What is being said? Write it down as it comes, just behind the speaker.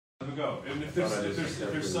go. And if there's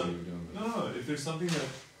something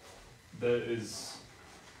that is,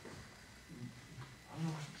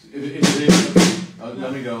 I don't know.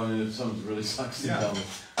 Let me go, and if something really sucks, then tell me.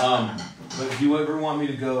 But if you ever want me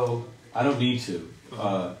to go, I don't need to.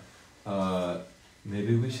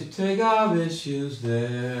 Maybe we should take our issues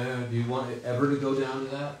there. Do you want it ever to go down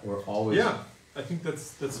to that, or always? Yeah, I think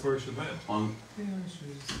that's where it should land. On.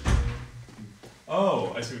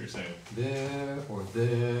 Oh, I see what you're saying. There or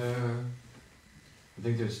there. I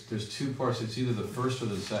think there's two parts. It's either the first or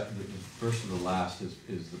the second. The first or the last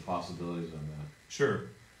is the possibilities on that. Sure.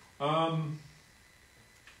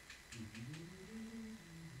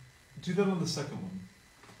 Do that on the second one.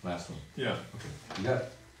 Last one. Yeah. Okay. You got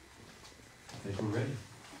it. I think we're ready.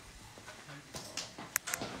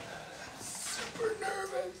 Super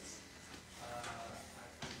nervous.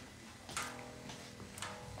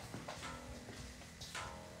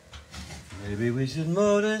 Maybe we should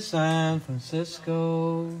move to San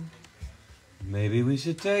Francisco. Maybe we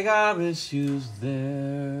should take our issues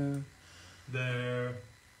there. There.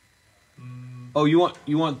 Oh, you want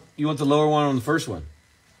the lower one on the first one?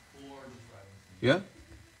 Yeah?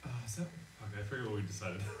 Is that, okay, I forget what we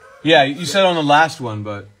decided. Yeah, you said on the last one,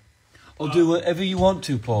 but I'll do whatever you want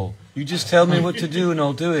to, Paul. You just tell me what to do and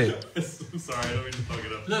I'll do it. I'm sorry, I don't mean to fuck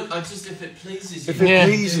it up. Look, if it pleases you. If it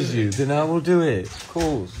pleases you, then I will do it. Of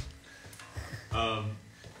course.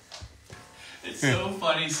 It's so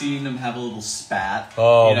funny seeing them have a little spat.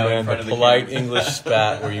 Oh, man, in front of the polite English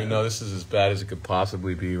spat where you know this is as bad as it could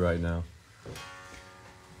possibly be right now.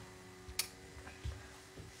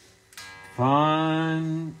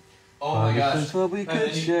 Fine. Oh my gosh. What we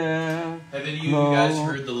could share. Have any of you guys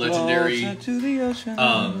heard the legendary to the ocean.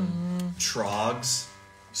 Trogs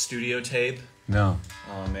studio tape? No.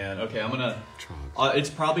 Oh man. Okay, I'm gonna. It's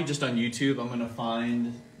probably just on YouTube. I'm gonna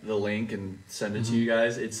find the link and send it to you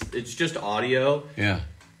guys. It's just audio. Yeah.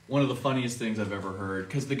 One of the funniest things I've ever heard.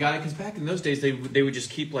 Because back in those days they would just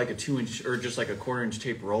keep like a 2-inch or just like a 1/4-inch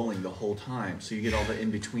tape rolling the whole time, so you get all the in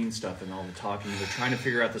between stuff and all the talking. They're trying to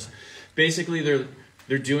figure out this. Basically, they're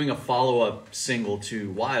doing a follow-up single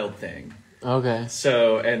to Wild Thing. Okay.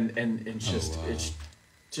 So and just it's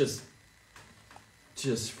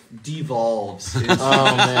just devolves into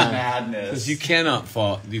madness. Because you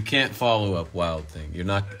can't follow up Wild Thing. You're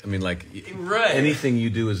not. I mean, like right. Anything you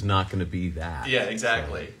do is not going to be that. Yeah,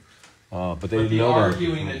 exactly. But the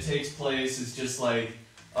arguing that takes place is just like,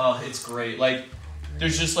 it's great. Like,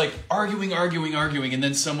 there's just like arguing, and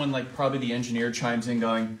then someone like probably the engineer chimes in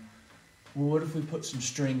going, well, what if we put some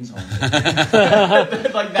strings on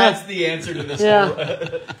it? Like, that's the answer to this. Yeah.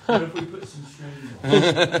 What if we put some strings on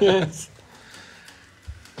it? Yes.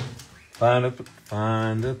 Find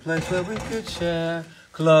a place where we could share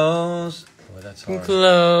close. Boy, that's hard.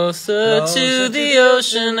 Closer to the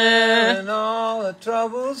ocean air. And all the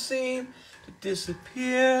troubles seem to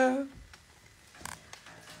disappear.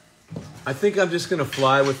 I think I'm just gonna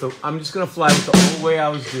fly with the old way I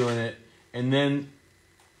was doing it, and then.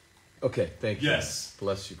 Okay, thank you. Yes.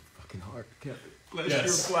 Bless your fucking heart, Kevin.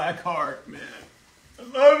 Bless your black heart, man. I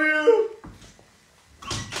love you.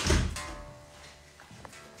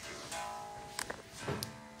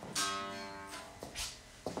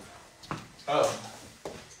 Oh.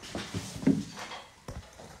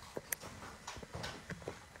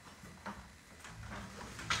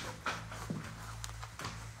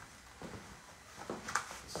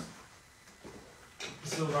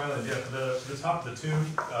 Silver Island, yeah. The top of the tune.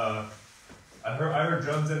 I heard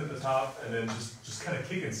drums in at the top, and then just kind of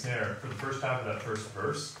kick and snare for the first half of that first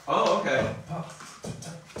verse. Oh, okay.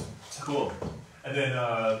 Cool. And then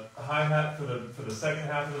hi-hat for the second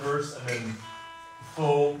half of the verse, and then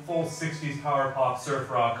full 60s power pop surf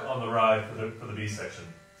rock on the ride for the B section.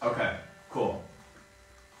 Okay. Cool.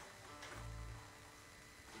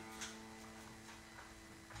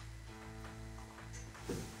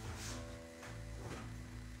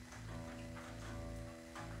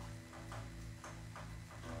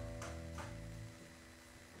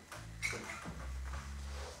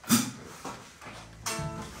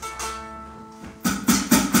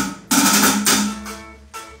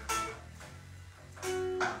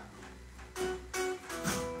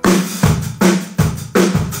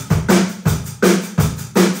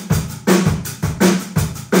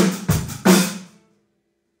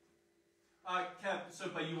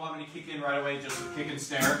 But you want me to kick in right away just with kick and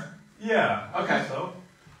snare? Yeah. Okay. So.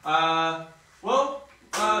 Well,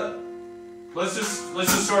 let's just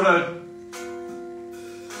sort of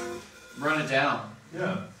run it down.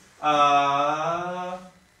 Yeah.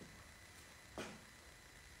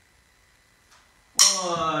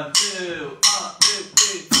 1, 2,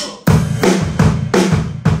 3, 4.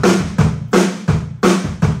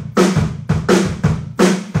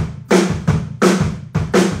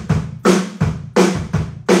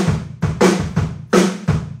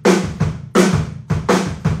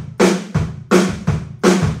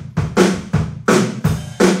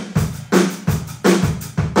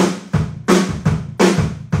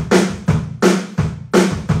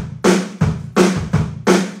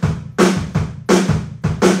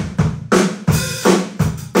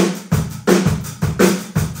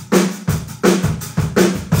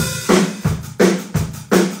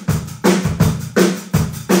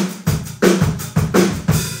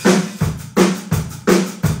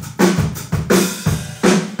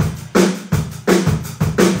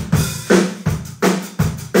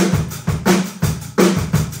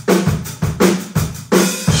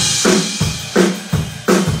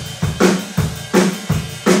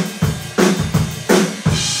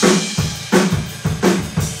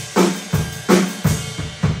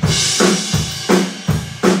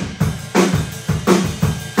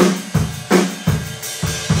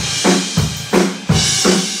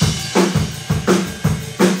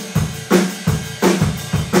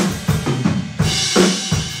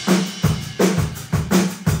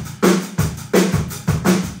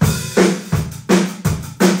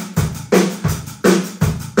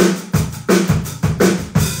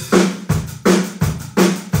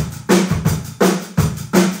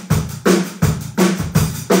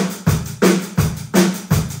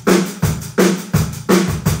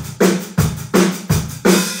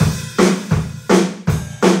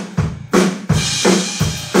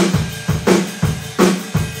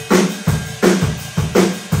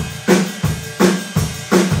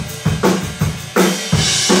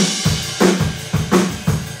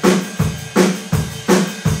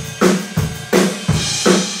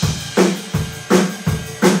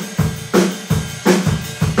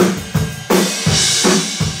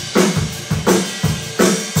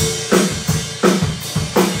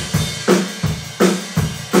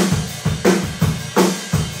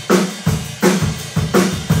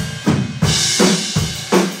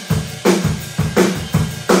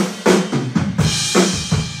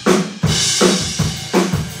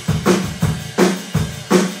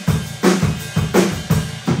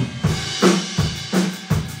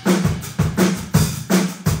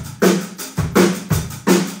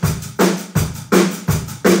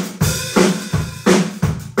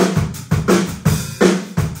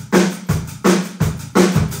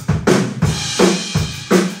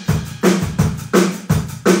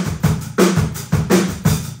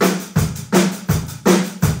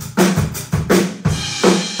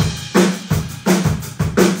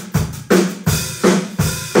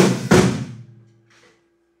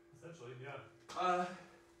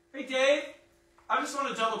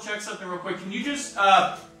 want to double check something real quick. Can you just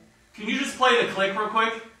play the click real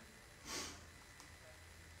quick?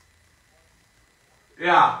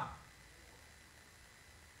 Yeah.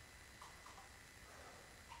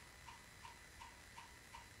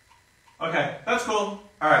 Okay, that's cool.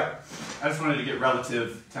 All right. I just wanted to get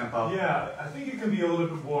relative tempo. Yeah, I think it can be a little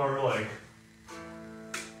bit more like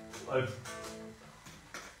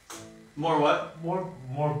More what?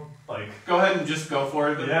 more like. Go ahead and just go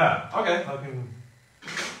for it. Yeah. Okay. Fucking.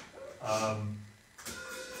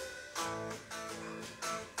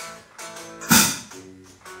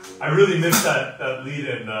 I really missed that lead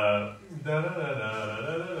in the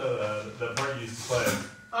part you used to play.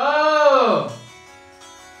 Oh.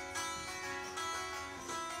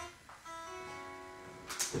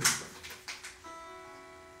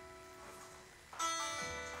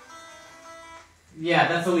 Yeah,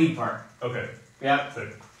 that's the lead part. Okay. Yep.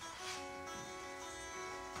 Sick.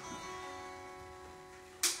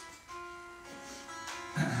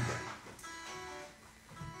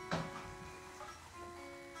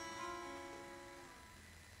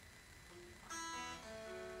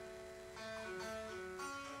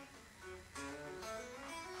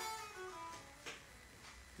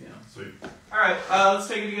 Yeah. Sweet. All right. Let's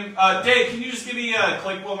take it again. Dave, can you just give me a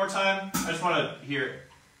click one more time? I just want to hear it.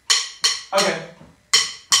 Okay.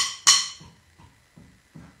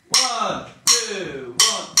 1, 2,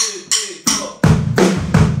 1, 2, 3, 4.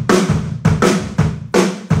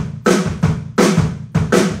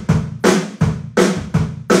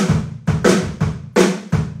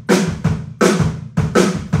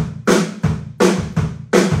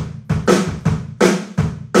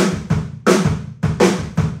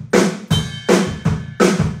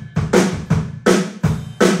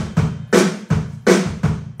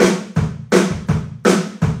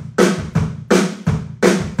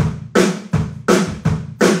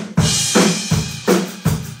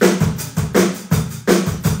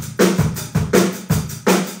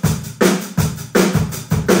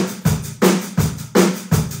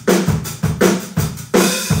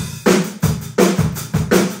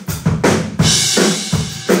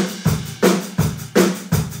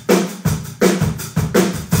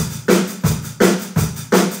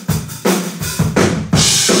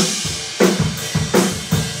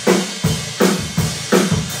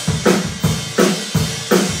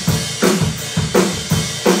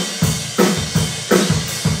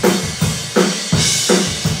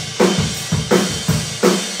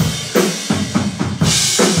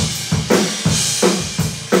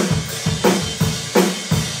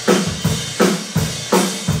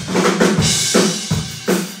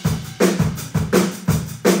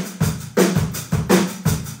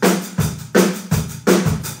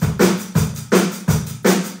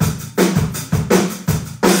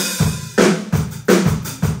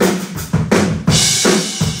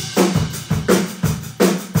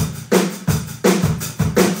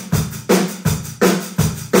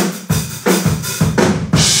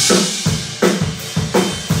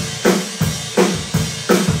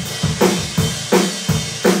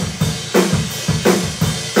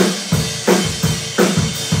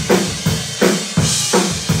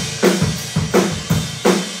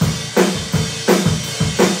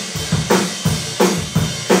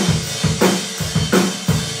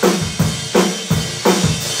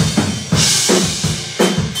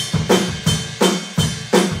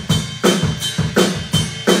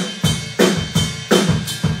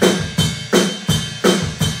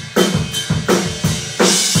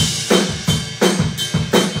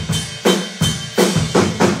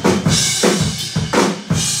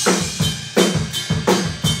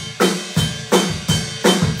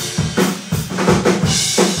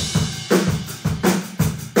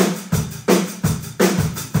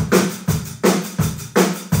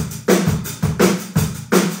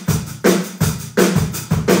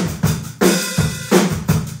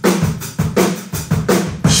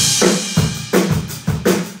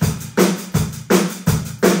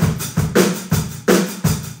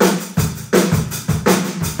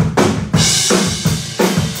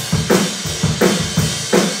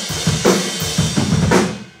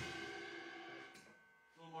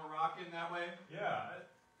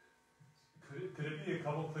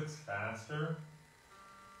 faster?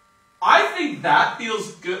 I think that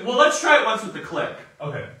feels good. Well, let's try it once with the click.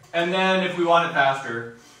 Okay. And then if we want it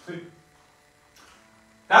faster.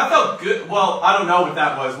 That felt good. Well, I don't know what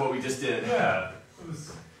that was, what we just did. Yeah.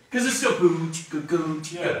 Because it's still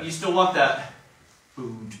boot. Yeah. You still want that.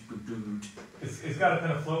 Boot. It's got to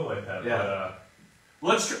kind of float like that. Yeah. But,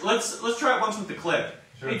 let's try it once with the click.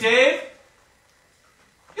 Sure. Hey, Dave.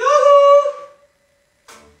 Yoo-hoo!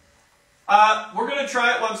 We're gonna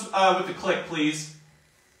try it once with the click, please.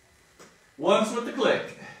 Once with the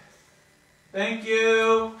click. Thank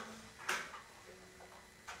you.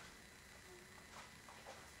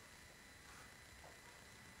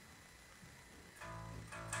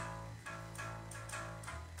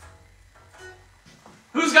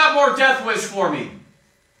 Who's got more Death Wish for me?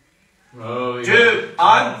 Oh, yeah. Dude,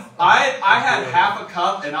 I had half a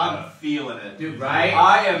cup and I'm feeling it. Dude, right?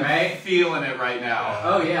 I am right? feeling it right now.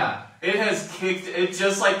 Oh, yeah. It has kicked, it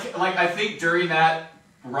just like I think during that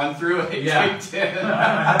run through it kicked in.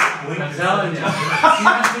 I'm telling you.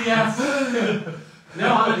 yes.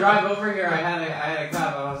 No, on the drive over here, I had a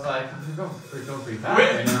cup. I was like, we're going pretty fast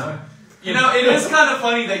right now. You know, it is kind of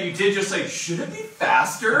funny that you did just say, should it be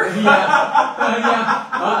faster? Yeah.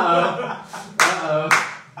 Uh-oh.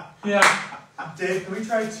 Yeah. Dave, can we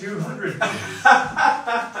try 200, please?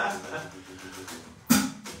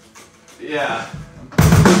 Yeah.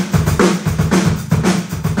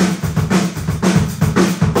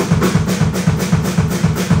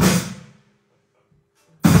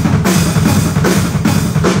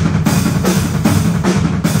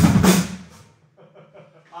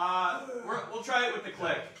 We'll try it with the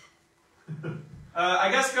click.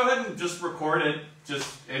 I guess go ahead and just record it, just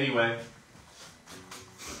anyway.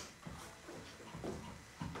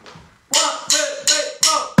 1, 2, 3,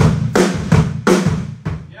 4.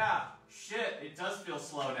 Yeah, shit, it does feel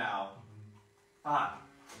slow now. Fuck.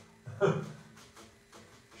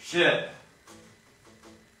 Shit.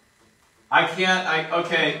 I can't,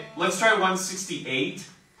 okay, let's try 168.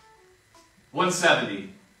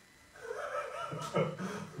 170.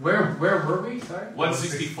 Where were we? Sorry?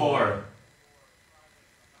 164.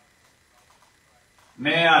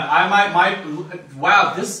 Man, I might,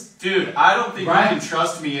 wow, this, dude, I don't think you can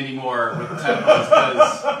trust me anymore with tempos,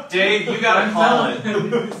 because, Dave, you gotta call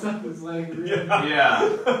it. Something's like really Yeah.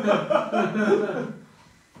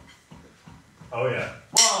 Oh, yeah.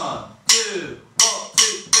 1, 2, 1, 2,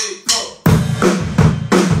 3, 4.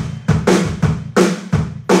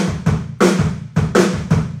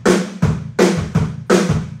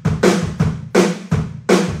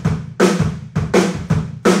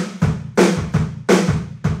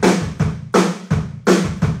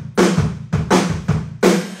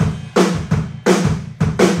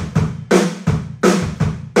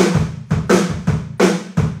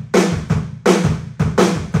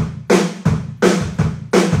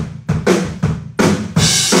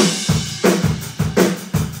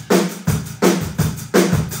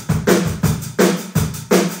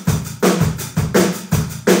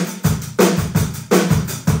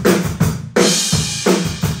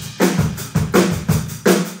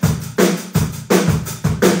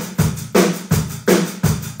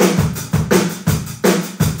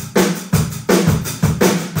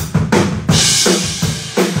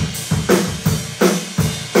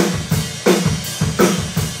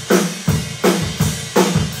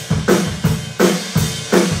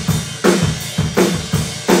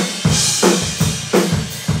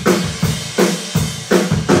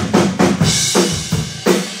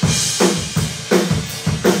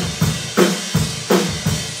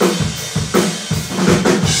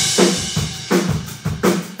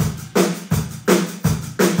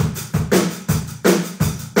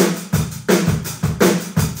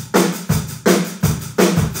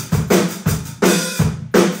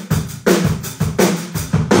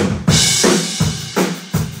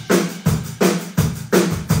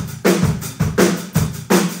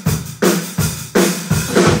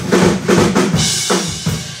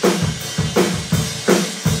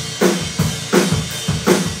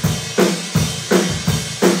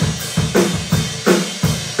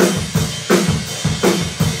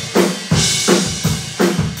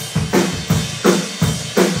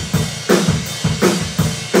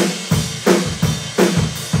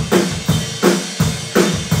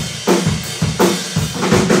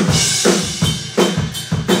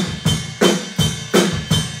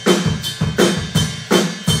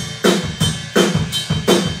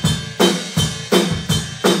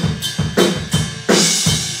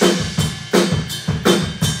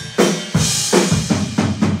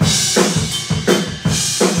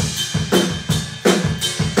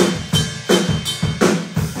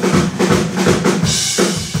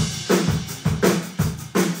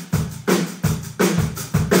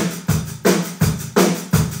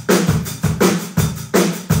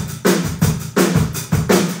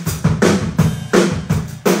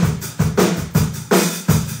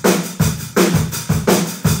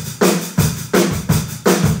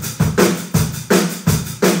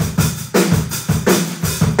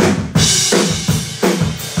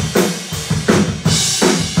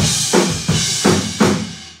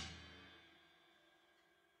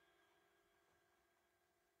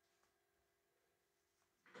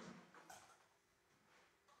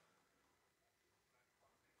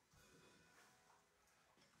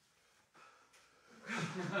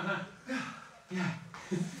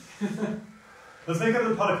 Let's make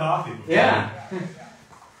another pot of coffee. Yeah.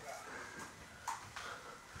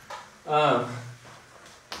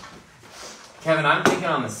 Kevin, I'm thinking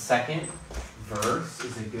on the second verse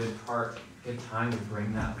is a good time to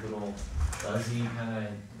bring that little fuzzy kind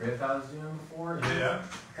of riff I was doing before. Yeah.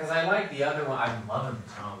 Because I like the other one. I'm loving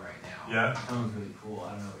the tone right now. Yeah. The tone's really cool.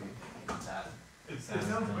 I don't know what you're thinking of that. It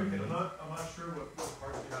sounds wicked. I'm not sure what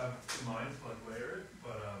parts you have in mind to like layer it,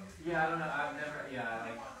 but Yeah, I don't know. I've never. Yeah,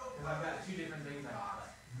 like because I've got two different things I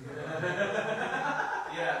play.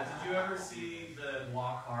 Yeah, did you ever see the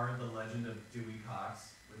Walk Hard, The Legend of Dewey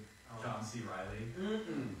Cox with John C. Reilly?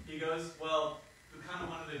 He goes, well, kind of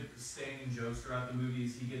one of the standing jokes throughout the movie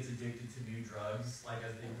is he gets addicted to new drugs, like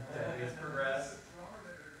as the decades progress.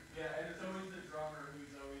 Yeah, and it's always the drummer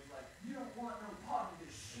who's always like, you don't want no part of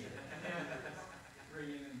this shit.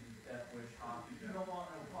 Bringing in the Death Wish hockey. You don't want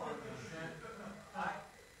no part of this shit.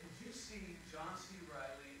 Did you see John C.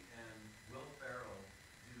 Reilly and Will Ferrell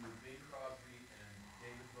do Bing Crosby and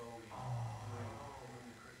David Bowie doing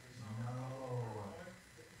the Christmas song? No.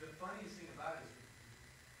 The funniest thing about it is,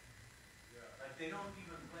 like, they don't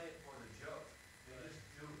even play it for the joke. They just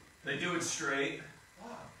do it. They do it straight.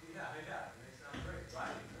 Wow, yeah, they sound great.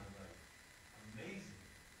 Riley sounds like amazing.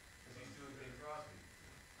 Because he's doing Bing Crosby.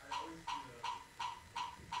 I always do that.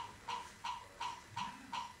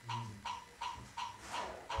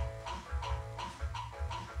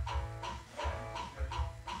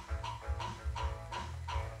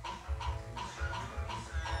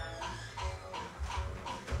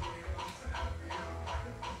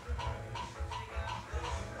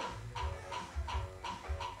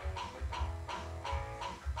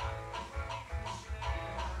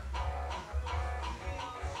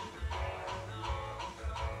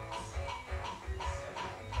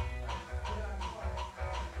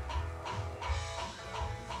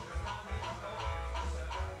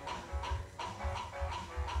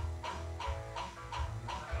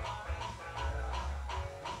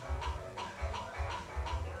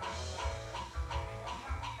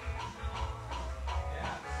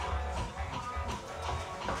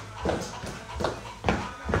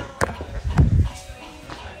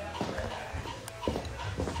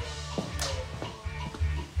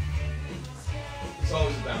 It's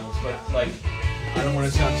always a balance, but like, I don't want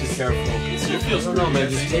to sound too careful. it feels No, man,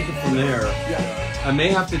 just take it from there. Yeah. I may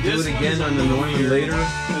have to do it again on the Norman later.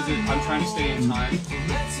 I'm trying to stay in time.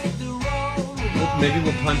 Maybe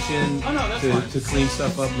we'll punch in Oh, no, that's fine. to clean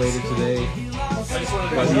stuff up later today. I just wanted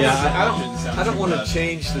to But yeah, I don't want to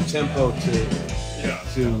change the tempo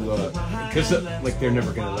because like they're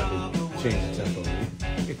never gonna let me change the tempo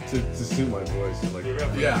to suit my voice. Like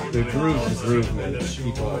the groove's the groove, man.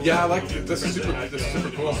 People Yeah, I like this is super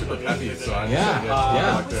cool, super peppy. So I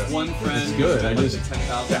yeah. like this. One friend It's good. I just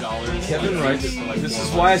 $10,000. Kevin writes. This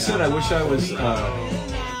is why I said I wish I was.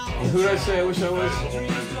 Who did I say I wish I was?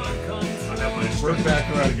 We're back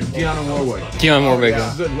around Deanna Warwick. Dionne Warwick.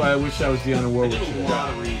 This is why I wish I was Deanna Warwick. A lot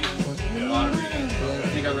of reading. I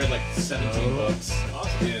think I read like 17 books.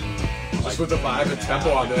 Just with the vibe and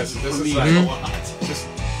tempo on this is like just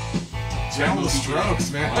gentle strokes,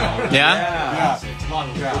 man. Yeah?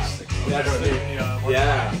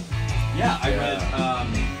 Yeah, I read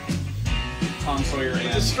Tom Sawyer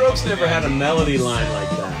and... The Strokes never had a melody line like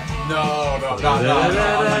that. No.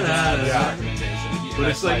 But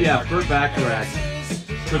it's like, Burt Bacharach.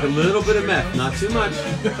 Took a little bit of meth, not too much,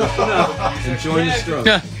 just enough, and join the Strokes.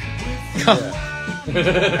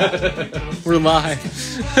 We're live.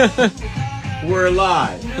 We're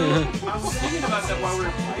live. I was thinking about that while we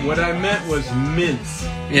were playing. What I meant was mint.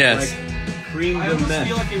 Yes. Like cream I de almost meth.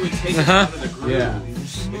 feel like it would take us out of the groove Yeah.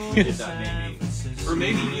 if we did that, maybe. Or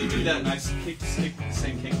maybe you do that nice stick the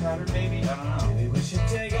same kick pattern, maybe? I don't know. I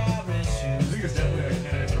think it's definitely a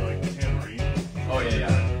candidate for like tambourine. Oh,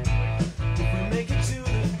 yeah.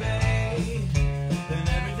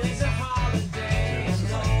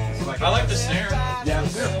 I like the snare. Yeah,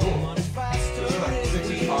 they're cool. This is like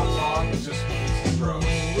 60s pop song. It's just strokes.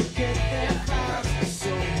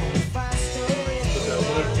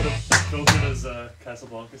 Filtered as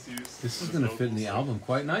Casablancas used. This is going to fit in the album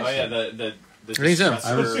quite nicely. Oh, yeah, the I think so.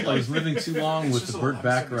 I was living too long with the Burt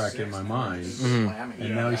Bacharach in my mind,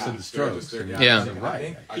 and now he said the Strokes. And Yeah. you're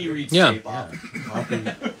right. He reads Yeah. K-pop. I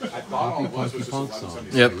thought all it was Funky just punk 11 song.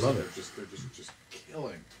 Sundays. Yep. I love it. They're just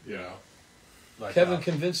killing. You know. Like, Kevin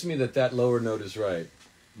convinced me that lower note is right.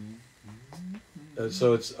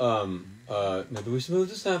 So it's Maybe we should move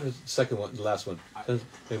this down for the second one, the last one.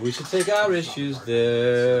 Maybe we should take our issues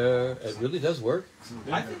there. It really does work.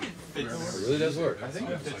 I think it fits. It really does work. I think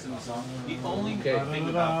it fits in the song. The only thing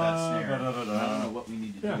about that snare, I don't know what we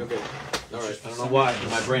need to do. Okay. All right. I don't know why.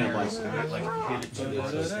 My brain is like Hit it to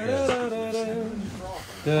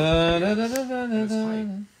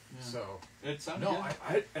So It sounded no,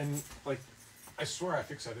 good. I swear I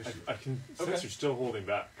fixed that issue. I can sense you're still holding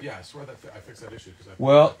back. Yeah, I swear that I fixed that issue because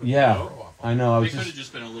Well, yeah, I know. I They was could have just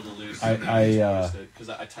just been a little loose. Because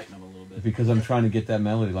I tightened them a little bit. because I'm trying to get that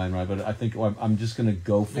melody line right, but I think I'm just gonna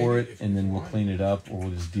go for Maybe it, if and then you we'll want. clean it up, or we'll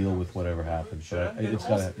just deal with whatever happens. But it's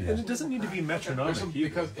gotta. And Yeah. it doesn't need to be metronomic either.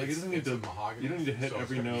 because Like, it doesn't need to. mahogany. You don't need to hit so it's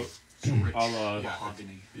every gonna be note. rich. A la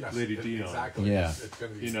Mahogany. Yes, Lady Dion. Exactly. Yeah. It's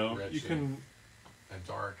gonna be You know, rich you can and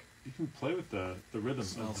dark. you can play with the rhythm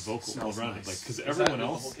of the vocal all Smells around nice. it, like because Is everyone that the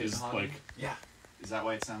else whole kit is mahogany? like Yeah. Is that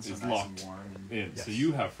why it sounds so It's nice locked and warm and in, Yes. so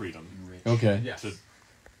you have freedom rich? Okay. Yes. to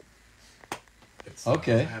It's,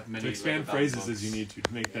 Okay. I have many expand leather phrases books as you need to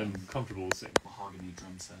make them comfortable to sing. Mahogany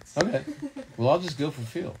drum sets. Okay. Well, I'll just go for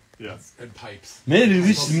feel. Yeah, and pipes. Maybe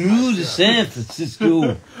we should move to San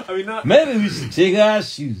Francisco. I mean not Maybe we should take our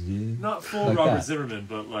shoes there. not full Like Robert that. Zimmerman,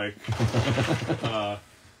 but like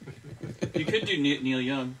You could do Neil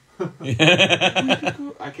Young.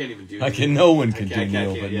 I can't even do. No one can do I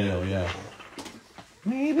Neil, can't, but yeah. Neil, yeah.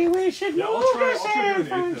 Maybe we should yeah. move I'll try to doing San eighth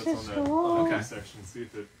notes on that Francisco. section. See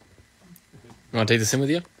if it. You want to take this in with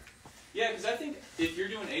you? Yeah, because I think if you're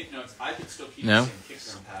doing eighth notes, I could still keep No? the same kick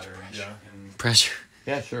drum pattern Yeah. and Pressure.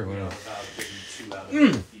 Yeah, sure. you know, Whatever. without getting too out of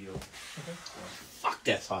the field. Fuck,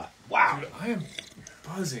 that's hot. Wow. Dude, I am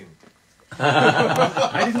buzzing.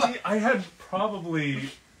 I didn't. I had probably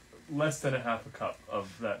less than a half a cup of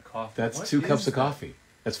that coffee. That's What 2 cups is of that? coffee.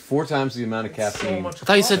 That's 4 times the amount of That's so caffeine. much I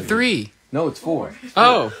thought you said coffee. 3. No, it's 4.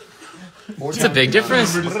 Oh, 4 it's a big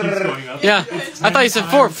difference. Number just keeps going up. Yeah, I thought you said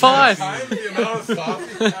 4, 5. The amount of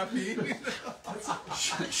coffee, caffeine.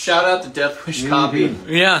 Shout out to Death Wish Copy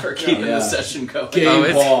Yeah. for keeping Yeah. the session going.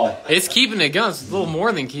 Oh, ball. it's keeping it going. It's a little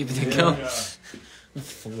more than keeping it going. Yeah. It'll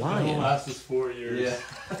Flying. last us 4 years. Yeah.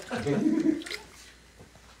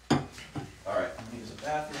 All right. I'm gonna use a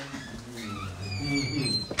bathroom.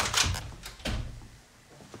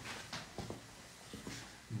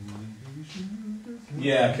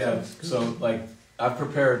 Yeah, Kev. So, like, I've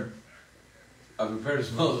prepared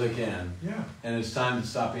as well as I can, Yeah. and it's time to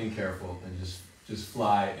stop being careful and just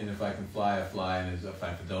fly. And if I can fly, I fly. And if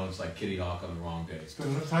I don't, it's like Kitty Hawk on the wrong day. Spend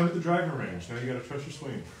enough time at the driving range. Now you gotta trust your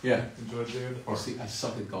swing. Yeah. Enjoy the day of the Well, park. see, I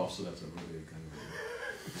suck at golf, so that's a really kind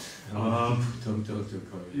Um,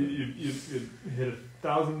 of. You hit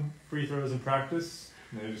 1,000 free throws in practice,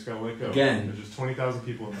 and then you just gotta let go. Again. There's just 20,000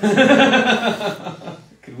 people in there.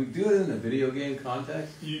 Could we do it in a video game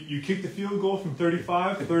context? You kick the field goal from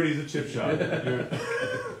 35, 30 is a chip shot.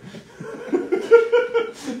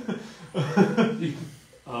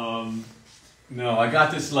 No, I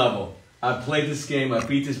got this level. I've played this game. I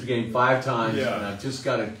beat this game 5 times, Yeah. and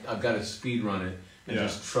I've got to speed run it and Yeah.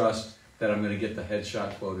 just trust that I'm going to get the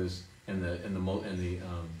headshot quotas and the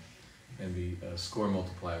score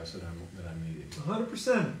multipliers that I'm needing.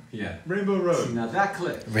 100%. Yeah. Rainbow Road. Now that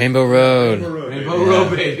click. Rainbow Road. Rainbow Rainbow Road.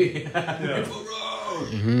 Road, baby. Yeah. Rainbow Road.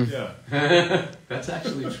 Mm-hmm. Yeah. That's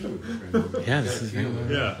actually true. Rainbow Road. Yeah, this is Rainbow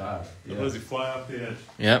Road. Yeah. Yeah. Otherwise you fly off the edge.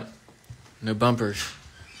 Yep. No bumpers.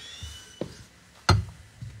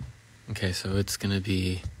 Okay, so it's gonna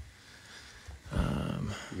be. You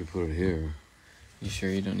can put it here. You sure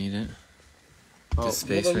you don't need it? Oh, Just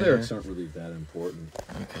space well, the right lyrics here. aren't really that important.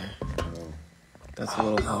 Okay. So. That's a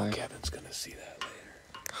little high. Kevin's gonna see that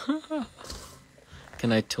later.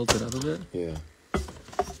 Can I tilt it up a bit? Yeah.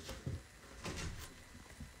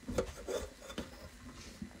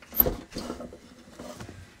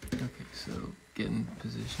 Okay, so get in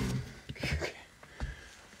position.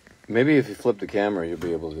 Maybe if you flip the camera, you'll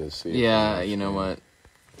be able to see it. Yeah, you know what?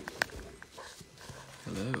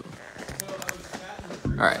 Hello.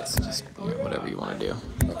 Alright, so just whatever you want to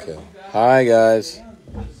do. Okay. Hi, guys.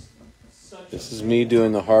 This is me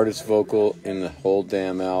doing the hardest vocal in the whole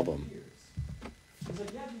damn album.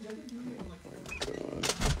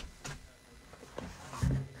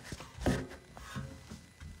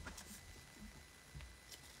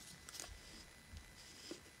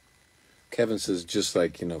 Kevin says just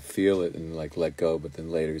like, feel it and like let go, but then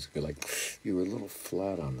later he's gonna be like, you were a little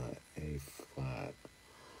flat on that. A flat.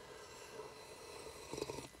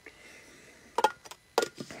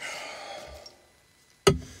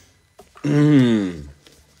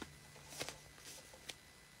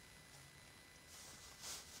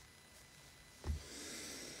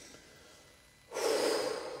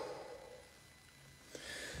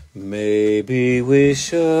 Maybe we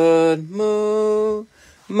should move.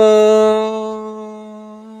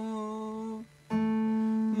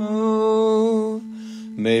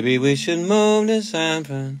 Maybe we should move to San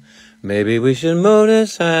Fran. Maybe we should move to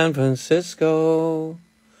San Francisco.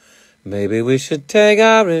 Maybe we should take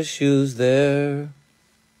our issues there.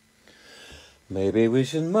 Maybe we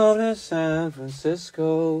should move to San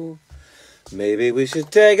Francisco. Maybe we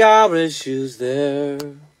should take our issues there.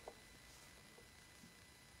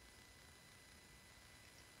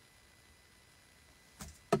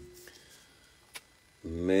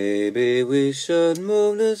 Maybe we should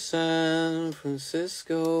move to San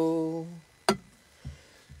Francisco.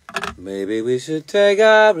 Maybe we should take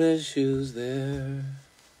our issues there.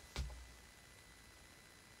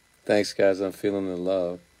 Thanks, guys. I'm feeling the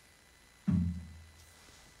love.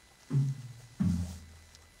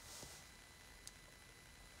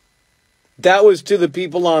 That was to the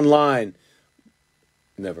people online.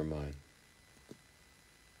 Never mind.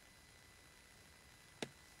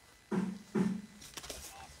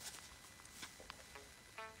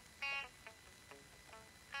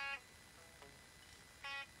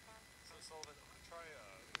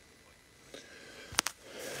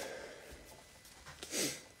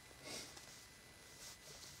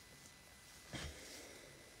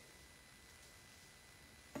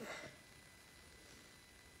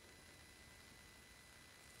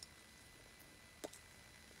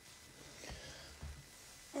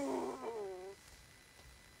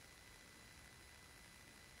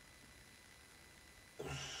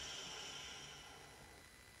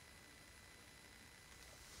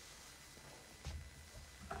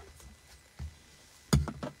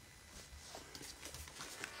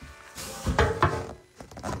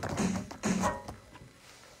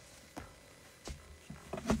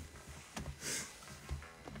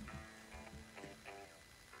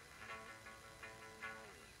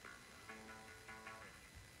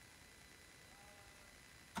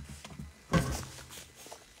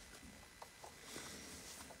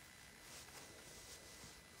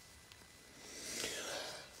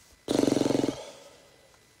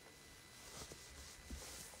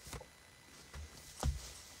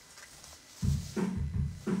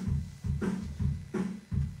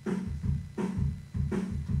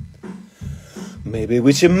 Maybe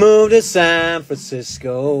we should move to San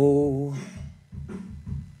Francisco.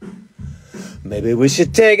 Maybe we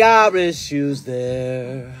should take our issues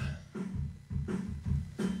there.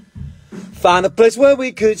 Find a place where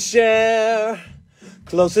we could share,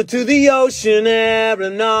 closer to the ocean air,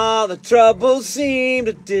 and all the troubles seem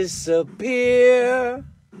to disappear.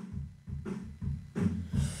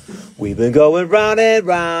 We've been going round and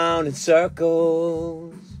round in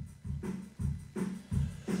circles,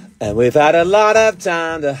 and we've had a lot of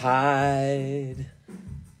time to hide.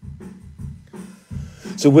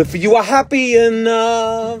 So if you are happy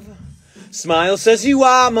enough, smile says you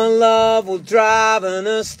are my love. We'll drive in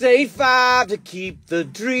a State 5 to keep the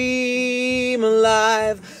dream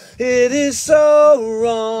alive. It is so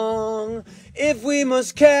wrong if we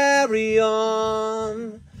must carry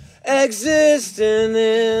on, existing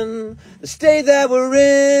in the state that we're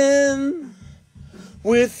in.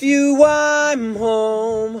 With you I'm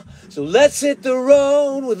home, so let's hit the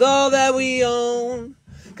road with all that we own,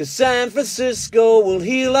 'cause San Francisco will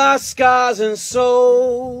heal our scars and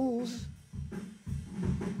souls.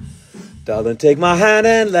 Darling, take my hand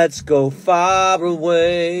and let's go far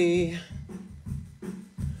away.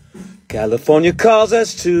 California calls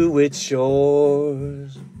us to its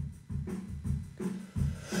shores.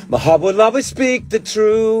 My heart will always speak the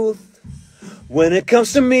truth when it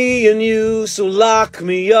comes to me and you, so lock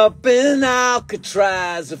me up in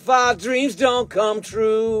Alcatraz if our dreams don't come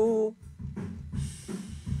true.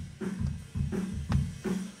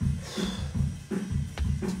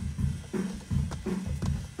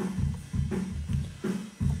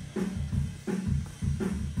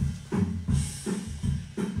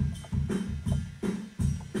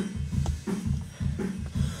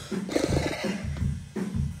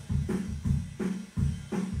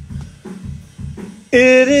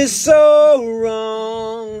 It is so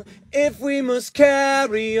wrong if we must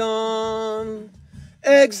carry on,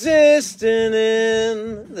 existing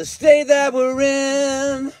in the state that we're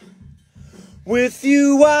in. With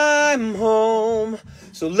you I'm home,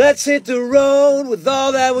 so let's hit the road with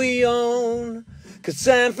all that we own, 'cause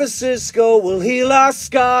San Francisco will heal our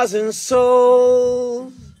scars and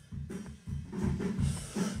souls.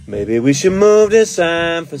 Maybe we should move to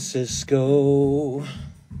San Francisco.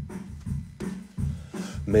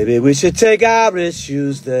 Maybe we should take our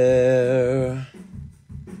issues there.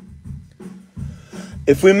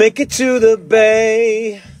 If we make it to the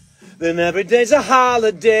Bay, then every day's a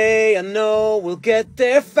holiday. I know we'll get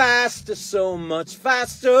there faster, so much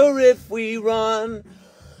faster if we run.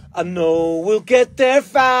 I know we'll get there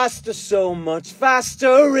faster, so much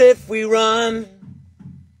faster if we run.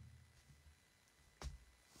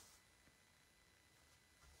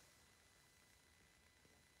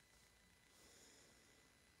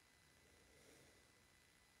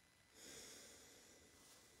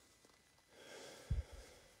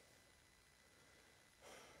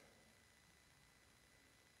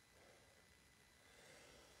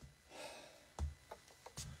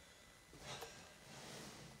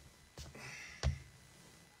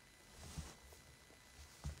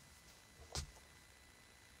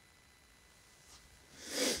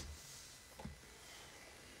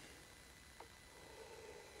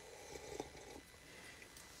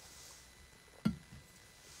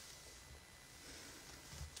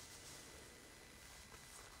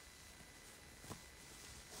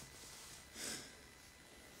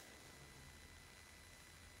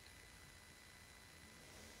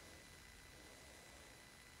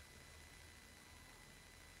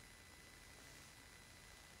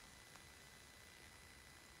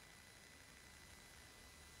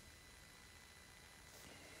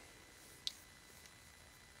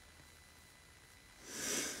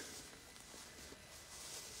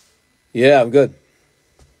 Yeah, I'm good.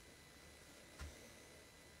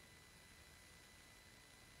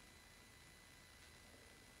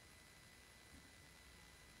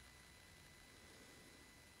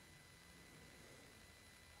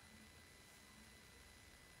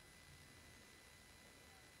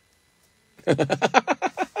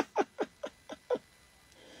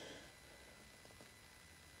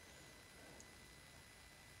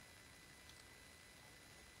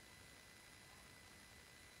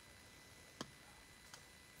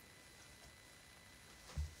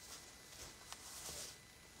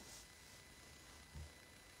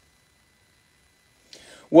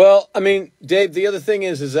 Well, I mean, Dave, the other thing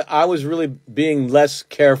is that I was really being less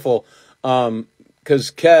careful because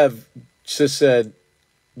Kev just said,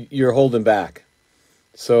 you're holding back.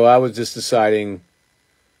 So I was just deciding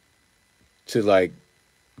to, like,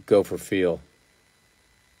 go for feel.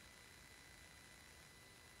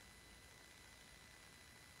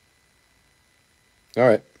 All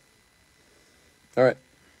right. All right.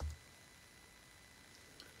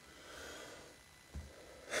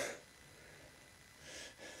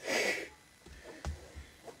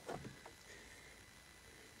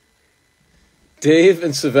 Dave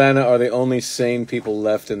and Savannah are the only sane people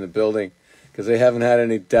left in the building because they haven't had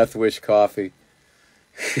any Death Wish coffee.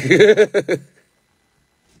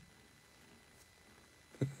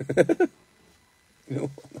 No,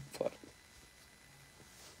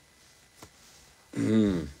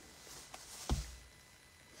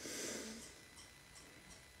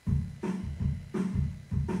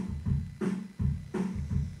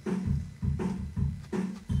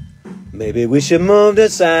 Maybe we should move to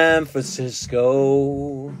San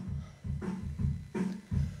Francisco.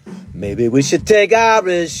 Maybe we should take our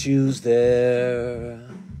issues there.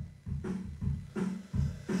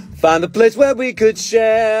 Find a place where we could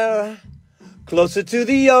share, closer to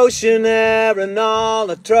the ocean air, and all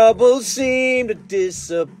our troubles seem to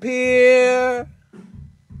disappear.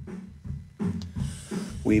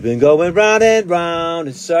 We've been going round and round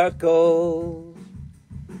in circles,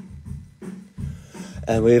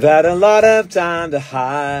 and we've had a lot of time to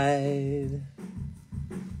hide.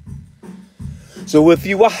 So if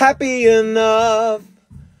you are happy enough,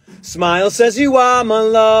 smile says you are my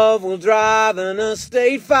love. We'll drive in a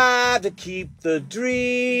State 5 to keep the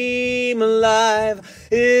dream alive.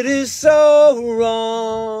 It is so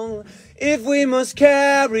wrong if we must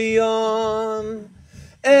carry on,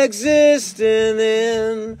 existing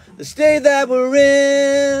in the state that we're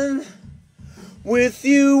in. With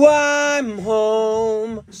you I'm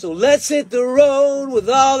home, so let's hit the road with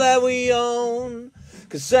all that we own,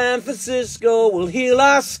 'cause San Francisco will heal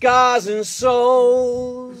our scars and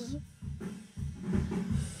souls.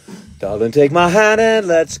 Darling, take my hand and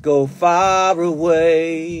let's go far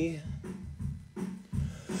away.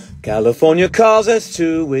 California calls us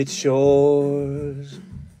to its shores.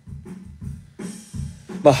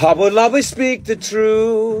 My heart will always speak the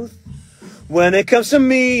truth when it comes to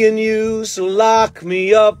me and you, so lock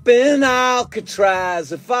me up in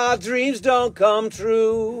Alcatraz if our dreams don't come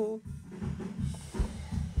true.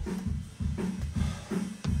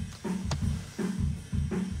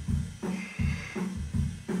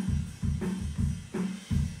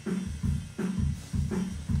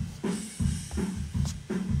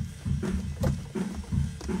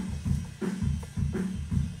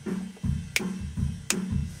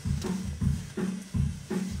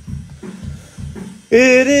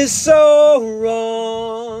 It is so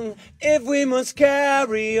wrong if we must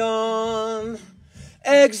carry on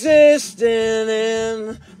existing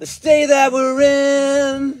in the state that we're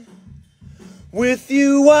in. With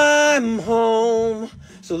you I'm home,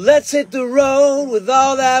 so let's hit the road with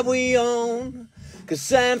all that we own, 'cause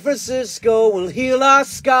San Francisco will heal our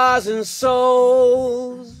scars and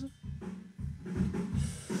souls.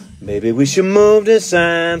 Maybe we should move to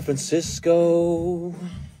San Francisco.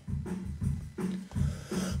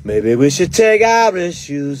 Maybe we should take our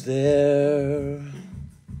issues there.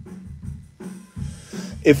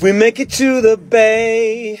 If we make it to the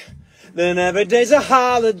Bay, then every day's a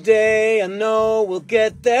holiday. I know we'll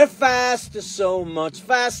get there faster, so much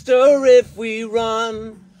faster if we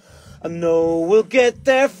run. I know we'll get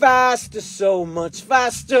there faster, so much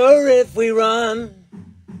faster if we run.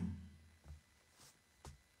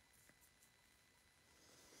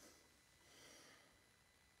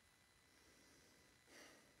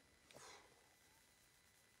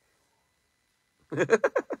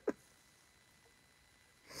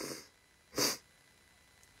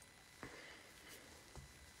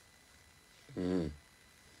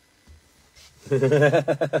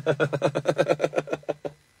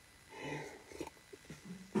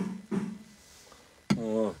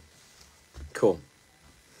 Oh, cool.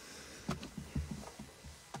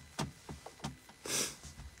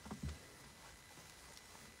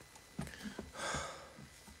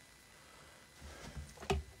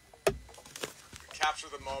 Capture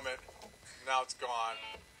the moment. Now it's gone.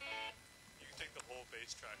 You can take the whole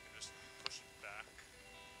bass track and just push it back.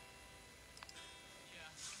 Yeah.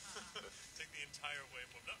 Take the entire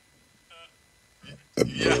waveform.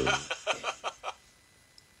 Yeah.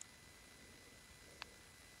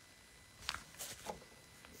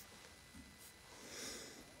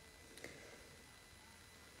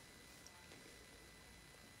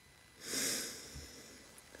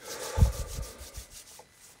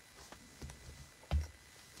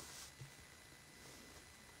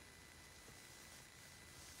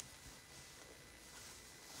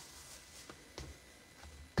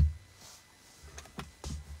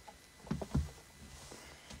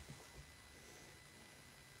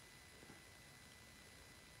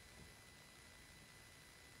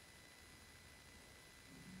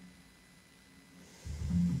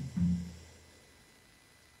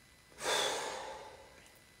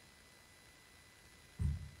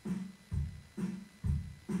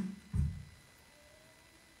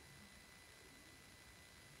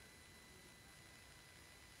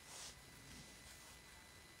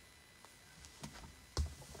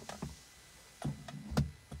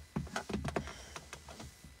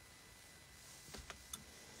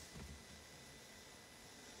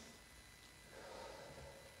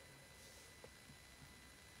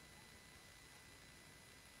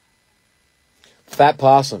 Fat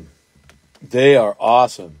Possum. They are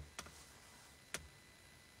awesome.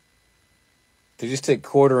 They just take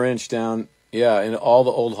 1/4 inch down, yeah, and all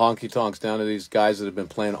the old honky tonks down to these guys that have been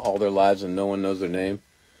playing all their lives and no one knows their name.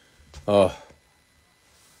 Oh.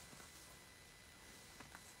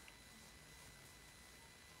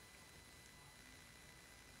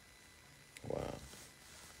 Wow.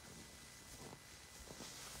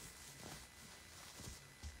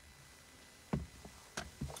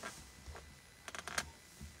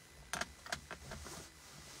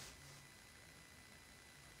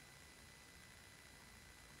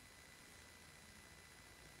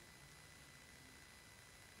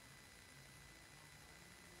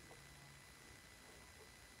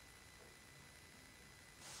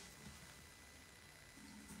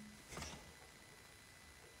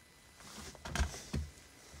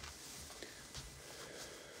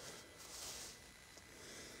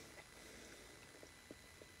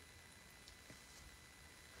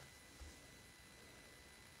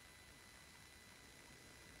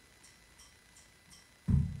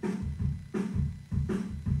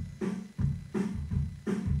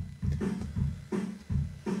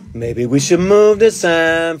 Maybe we should move to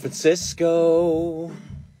San Francisco.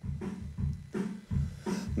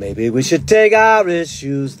 Maybe we should take our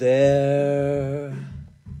issues there.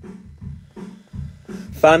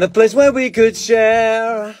 Find a place where we could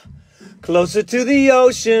share, closer to the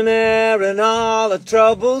ocean air, and all our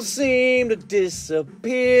troubles seem to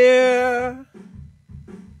disappear.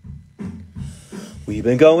 We've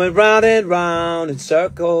been going round and round in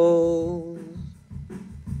circles,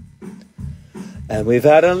 and we've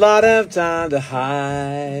had a lot of time to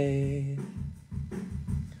hide.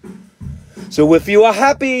 So if you are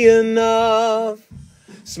happy enough,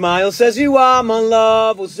 Smile says you are my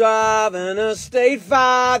love. We'll drive in a state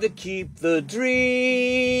five to keep the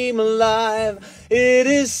dream alive. It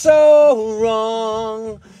is so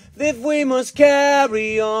wrong if we must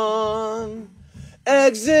carry on,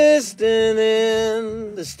 existing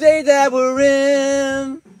in the state that we're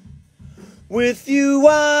in. With you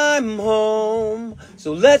I'm home,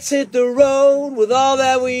 so let's hit the road with all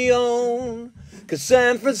that we own, 'cause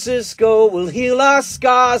San Francisco will heal our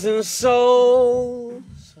scars and souls.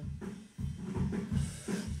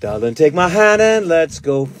 Darling, take my hand and let's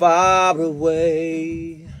go far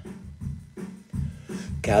away.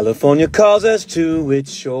 California calls us to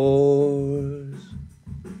its shores.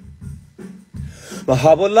 My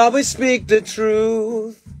heart will always speak the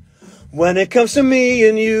truth when it comes to me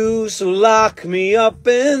and you, so lock me up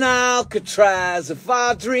in Alcatraz if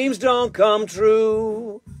our dreams don't come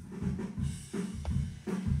true.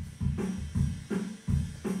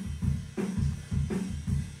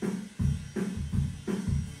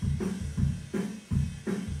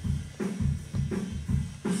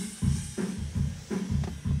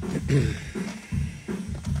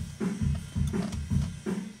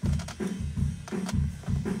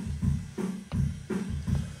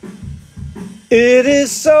 It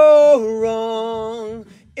is so wrong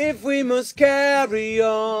if we must carry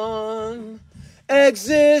on,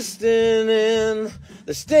 existing in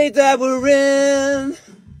the state that we're in.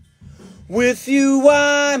 With you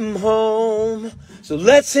I'm home, so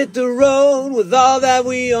let's hit the road with all that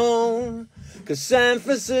we own, 'cause San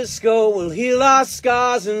Francisco will heal our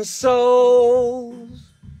scars and souls.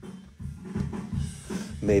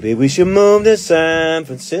 Maybe we should move to San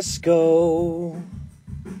Francisco.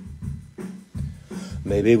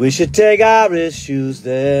 Maybe we should take our issues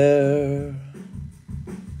there.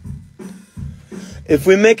 If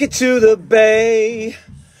we make it to the Bay,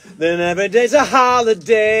 then every day's a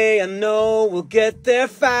holiday. I know we'll get there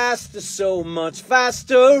faster, so much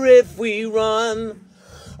faster if we run.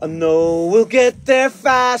 I know we'll get there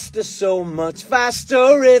faster, so much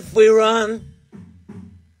faster if we run.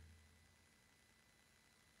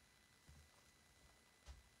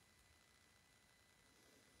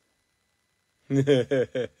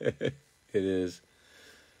 It is.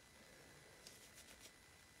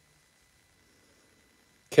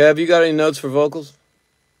 Kev, you got any notes for vocals?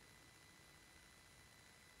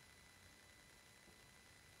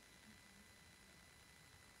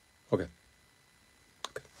 Okay.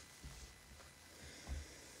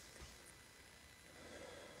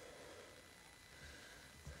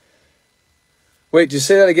 Wait, just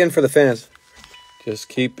say that again for the fans. Just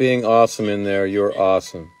keep being awesome in there. You're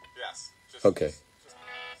awesome. Yes. Okay. Just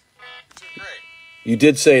great. You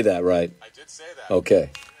did say that, right? I did say that. Okay.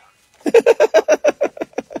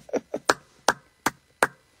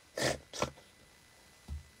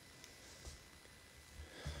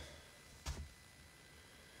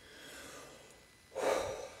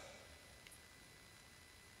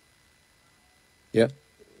 Yeah.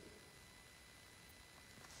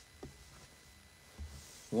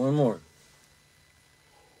 One more.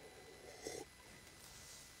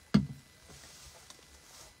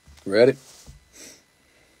 Ready?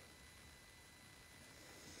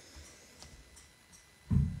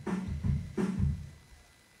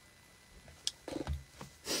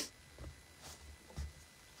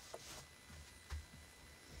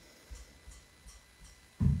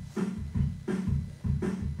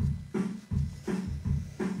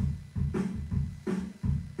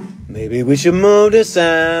 Maybe we should move to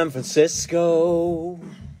San Francisco.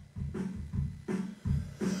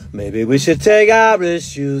 Maybe we should take our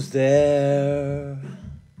issues there.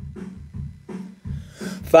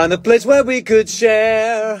 Find a place where we could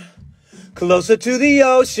share, closer to the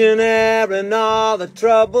ocean air, and all the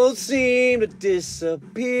troubles seem to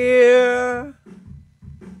disappear.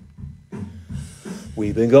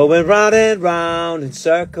 We've been going round and round in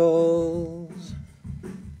circles,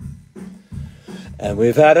 and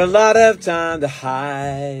we've had a lot of time to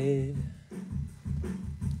hide.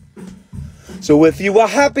 So if you are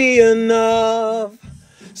happy enough,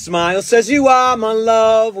 smile says you are my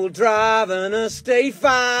love. We'll drive in a state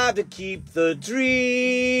five to keep the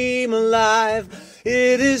dream alive.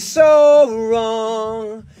 It is so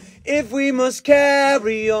wrong if we must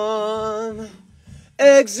carry on,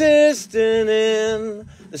 existing in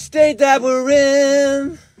the state that we're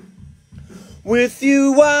in. With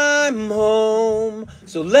you I'm home,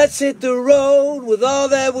 so let's hit the road with all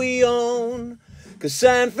that we own, 'cause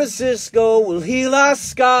San Francisco will heal our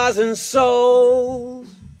scars and souls.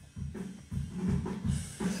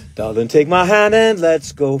 Darling, take my hand and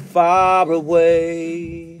let's go far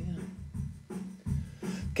away.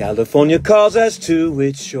 California calls us to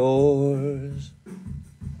its shores.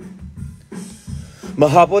 My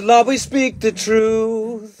heart will always speak the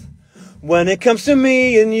truth when it comes to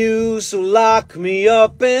me and you. So lock me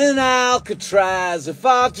up in Alcatraz if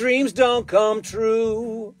our dreams don't come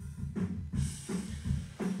true.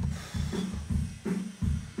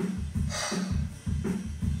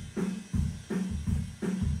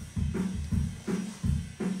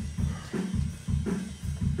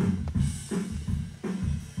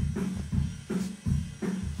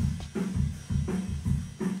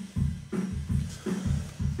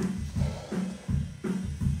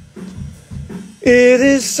 It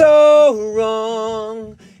is so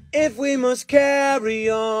wrong if we must carry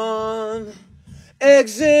on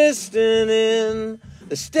existing in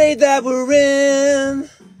the state that we're in.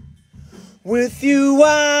 With you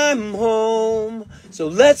I'm home, so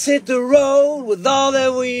let's hit the road with all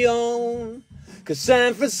that we own, 'cause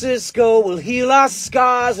San Francisco will heal our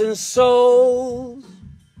scars and souls.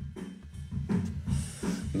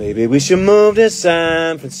 Maybe we should move to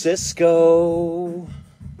San Francisco.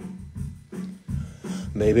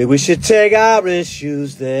 Maybe we should take our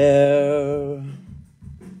issues there.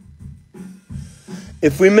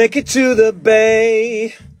 If we make it to the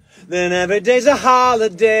Bay, then every day's a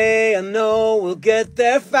holiday. I know we'll get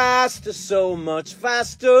there faster, so much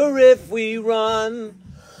faster if we run.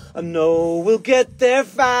 I know we'll get there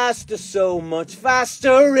faster, so much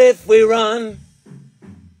faster if we run.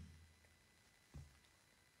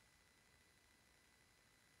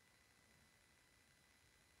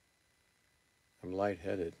 I'm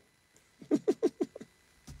lightheaded.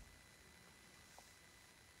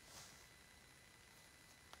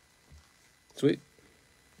 Sweet.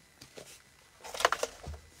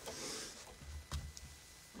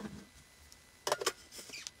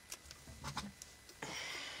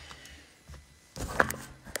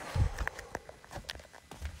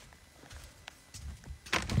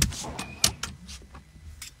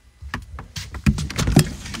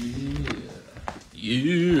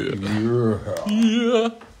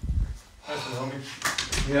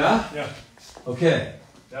 Yeah? Yeah. Okay.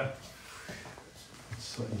 Yeah.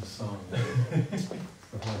 Sweating the song. The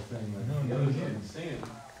whole thing. Like, the other can't sing it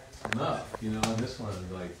enough. You know, this one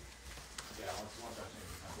is like. Yeah, once I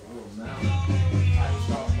Oh, now. change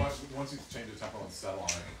the tempo, once you change the tempo and settle on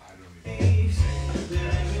it, I don't even sing.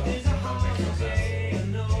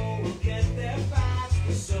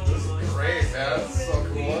 This is great, man. This is so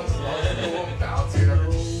cool. Cool, bouncy.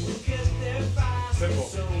 Simple.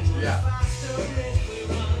 Yeah.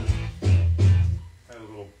 Had a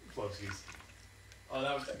little plugsies Oh,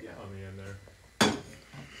 that was yeah. on the end there.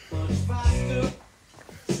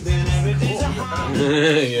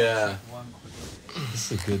 Yeah.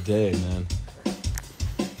 This is a good day, man.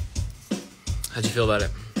 How'd you feel about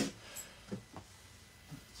it?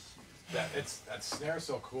 That snare is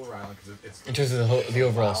so cool, Rylan, because it's In terms of the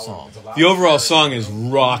overall song. The overall song is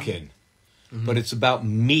rocking, but it's about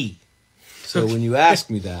me. So when you ask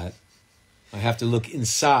me that, I have to look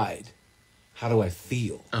inside. How do I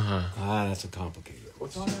feel? Uh-huh. Ah, that's a complicated.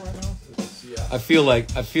 What's on there right now? Yeah. I feel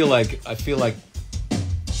like I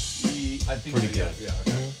think pretty good. Yeah.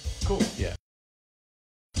 Okay. Cool. Yeah.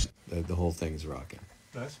 The whole thing's rocking.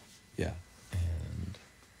 Nice. Yeah. And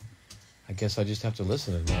I guess I just have to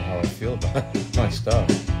listen and know how I feel about my stuff.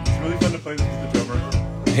 It's really fun to play this with the drummer.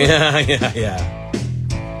 Yeah.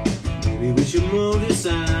 Maybe we should move to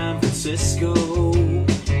San Francisco.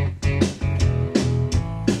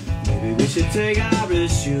 Maybe we should take our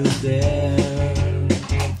issues there.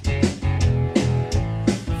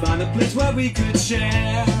 Find a place where we could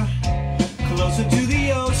share, closer to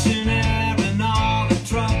the ocean air and all the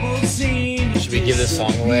trouble seem. Should we give this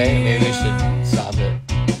song away? Maybe we should stop it.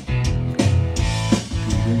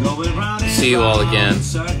 See you all again.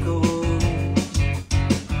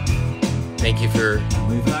 Thank you for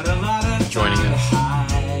joining us.